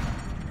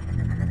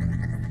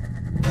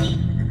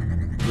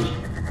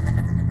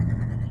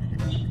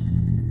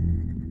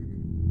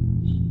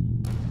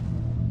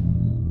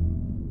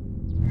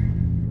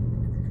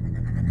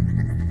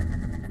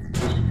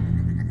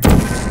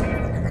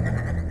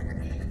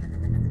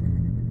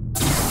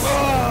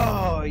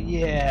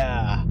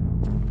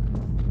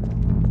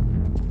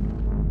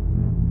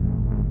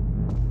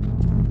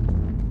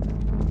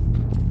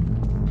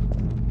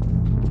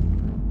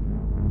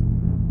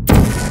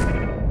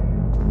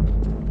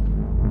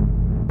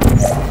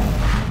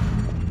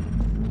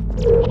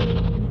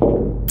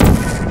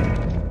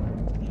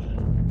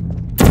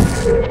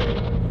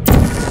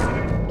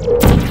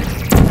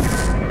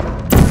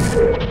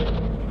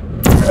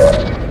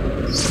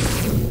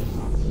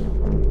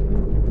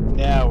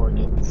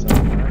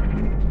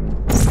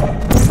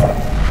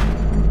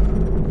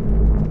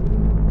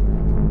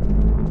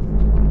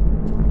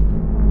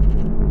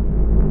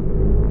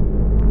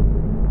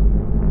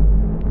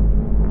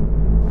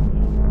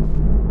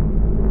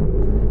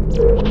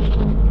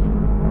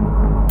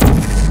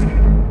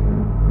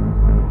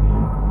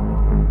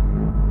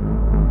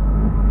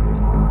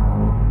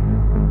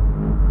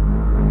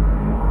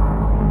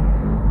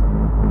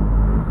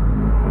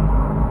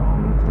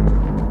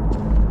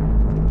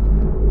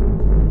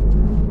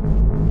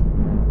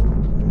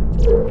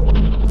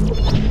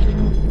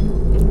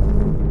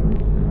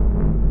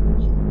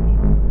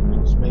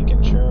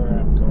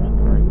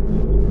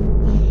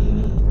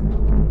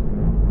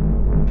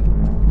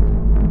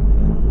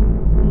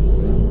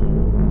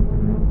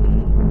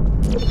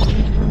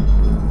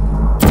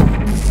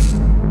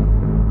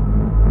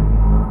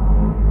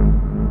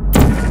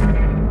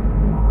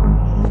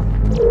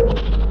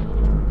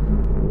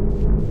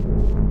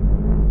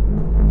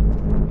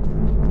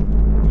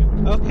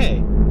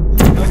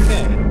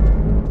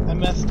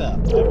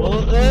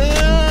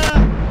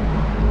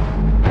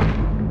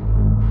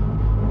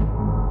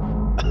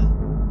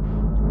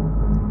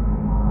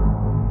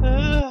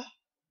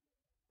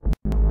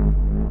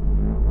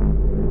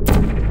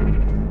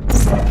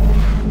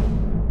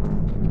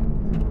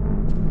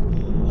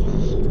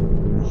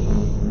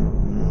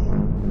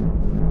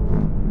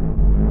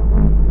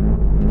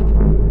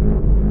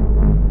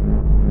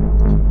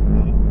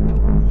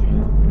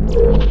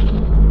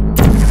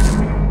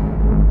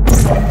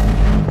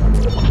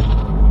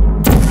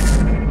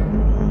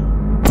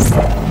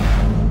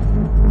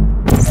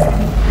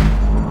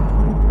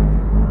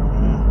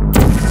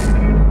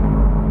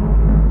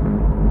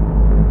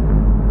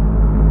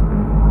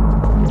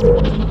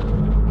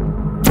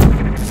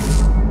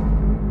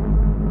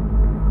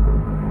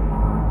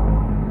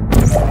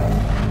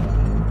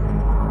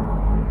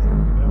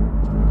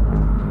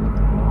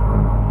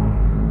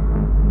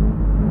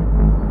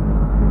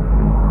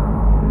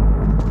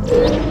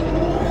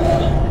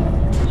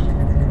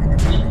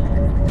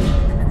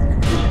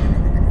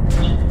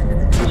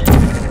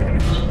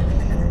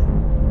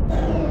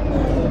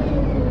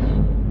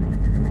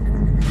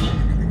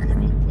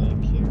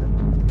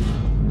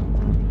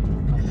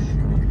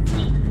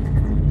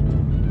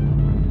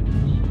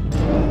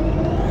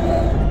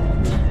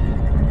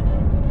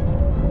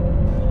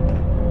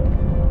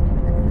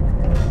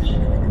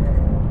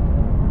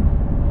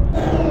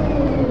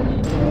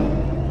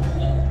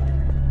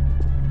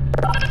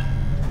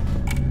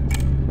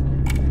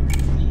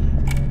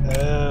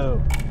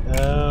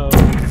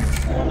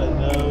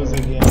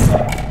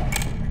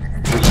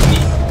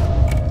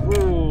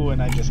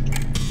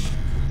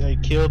 I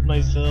killed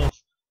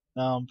myself.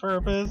 Not on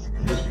purpose.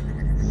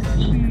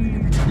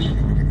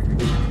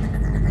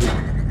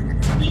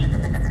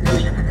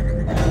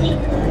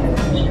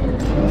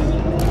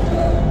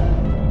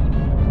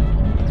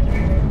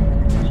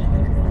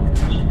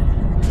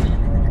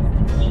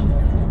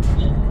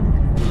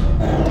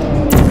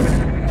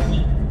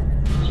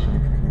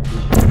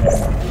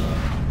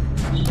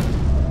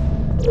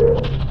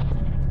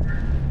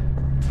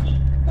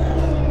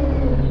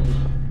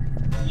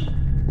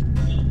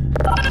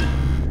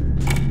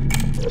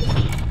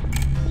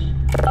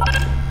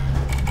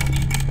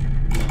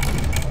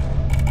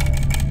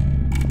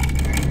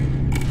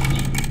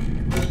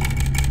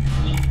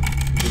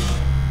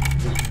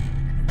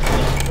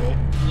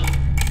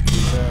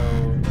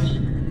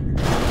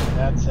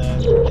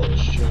 It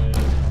should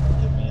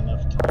give me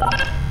enough time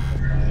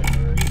if I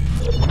hurry.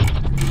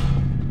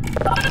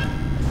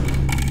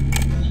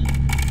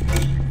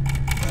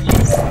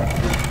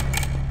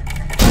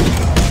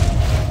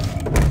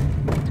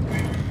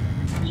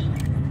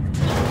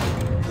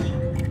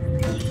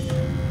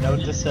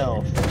 Note to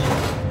self,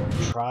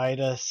 try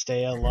to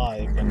stay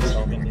alive when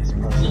solving these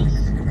puzzles.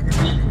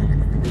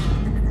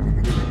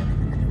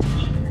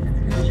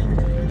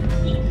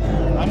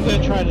 I'm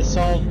gonna try to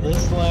solve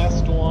this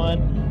last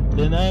one.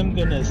 Then I'm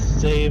gonna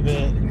save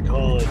it and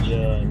call it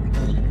done.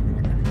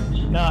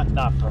 Not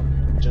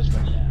permanent, just for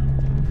now.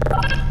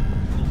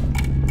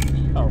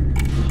 Oh, do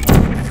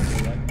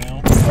that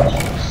now?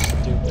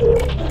 Stupid.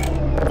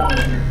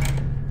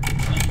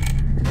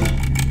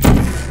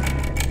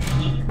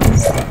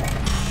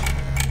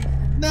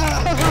 No!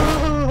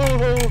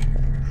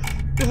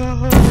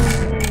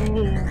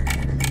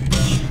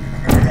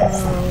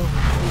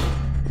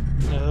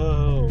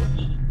 No!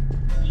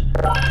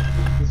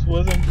 This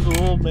wasn't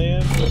cool,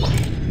 man.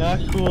 Not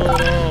cool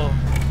at all.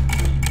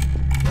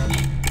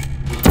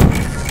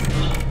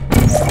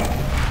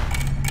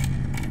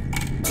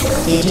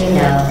 Did you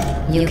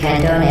know you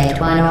can donate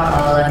one or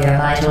all of your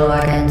vital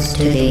organs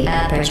to the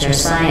Aperture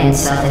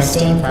Science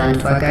Self-Esteem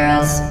Fund for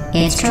Girls?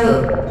 It's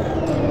true.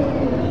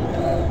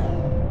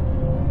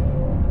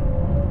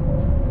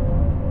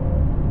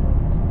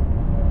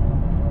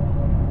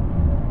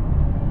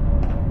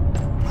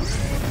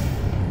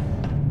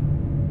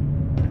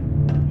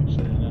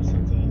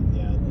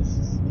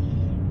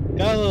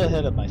 Got a little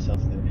ahead of myself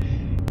there.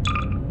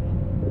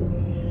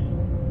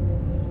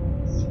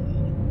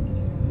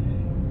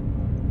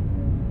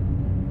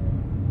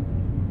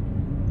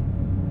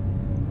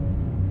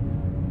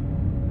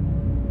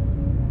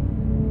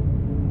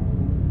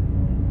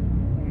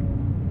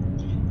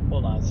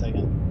 Hold on a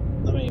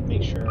second. Let me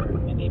make sure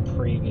any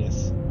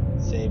previous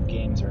save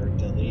games are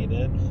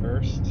deleted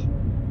first.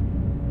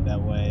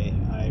 That way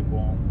I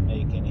won't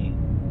make any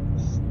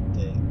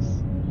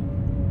mistakes.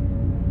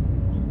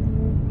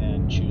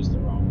 And choose the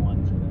wrong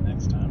one for the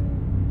next time.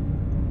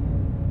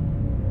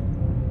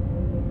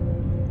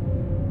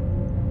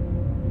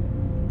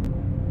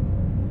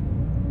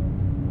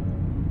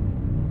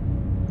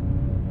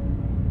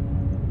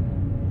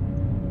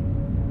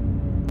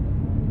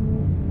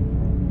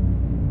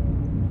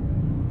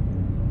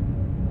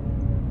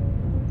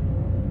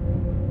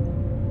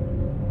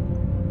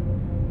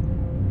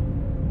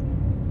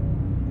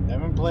 I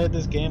haven't played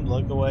this game,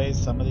 look away.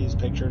 Some of these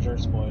pictures are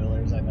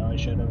spoilers. I know I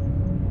should have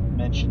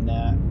mentioned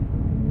that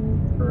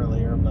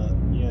earlier, but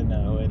you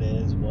know, it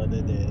is what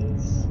it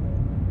is.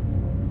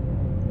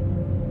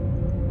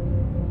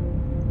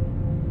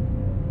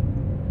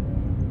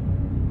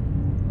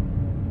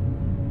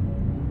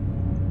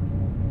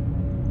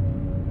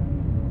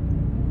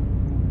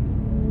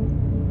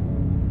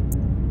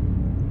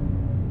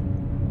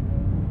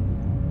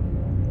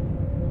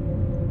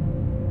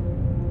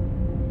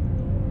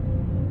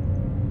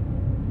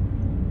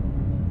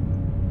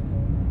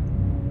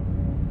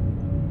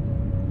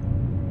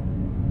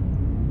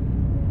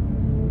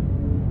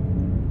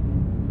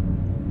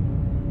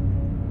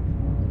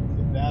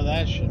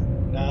 That should...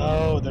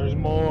 No, there's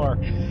more.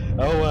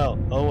 Oh well,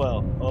 oh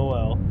well, oh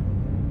well.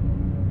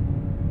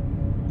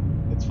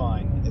 It's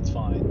fine, it's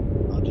fine.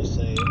 I'll just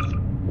save.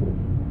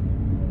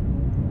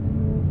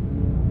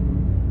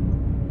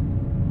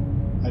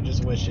 I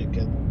just wish it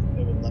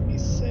would let me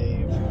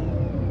save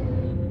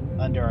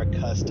under a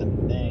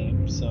custom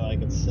name so I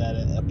could set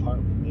it apart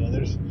from the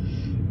others.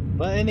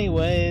 But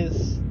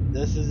anyways,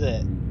 this is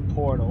it.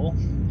 Portal.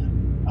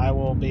 I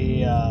will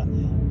be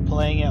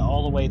playing it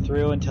all the way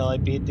through until I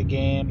beat the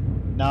game.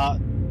 Not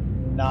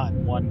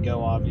in one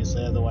go,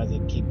 obviously, otherwise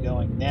I'd keep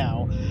going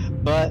now.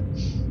 But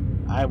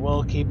I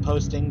will keep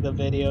posting the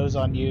videos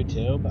on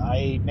YouTube.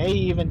 I may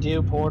even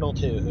do Portal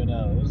 2, who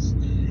knows.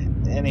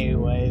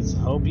 Anyways,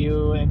 hope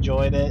you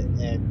enjoyed it,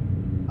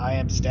 and I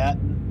am Stat.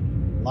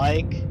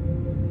 Like,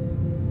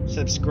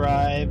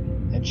 subscribe,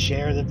 and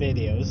share the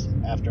videos.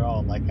 After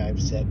all, like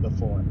I've said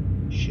before,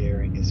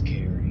 sharing is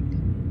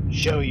caring.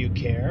 Show you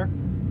care.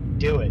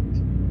 Do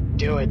it.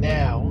 Do it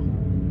now.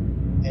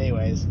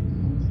 Anyways,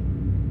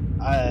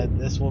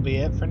 this will be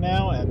it for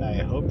now, and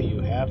I hope you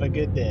have a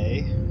good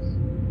day.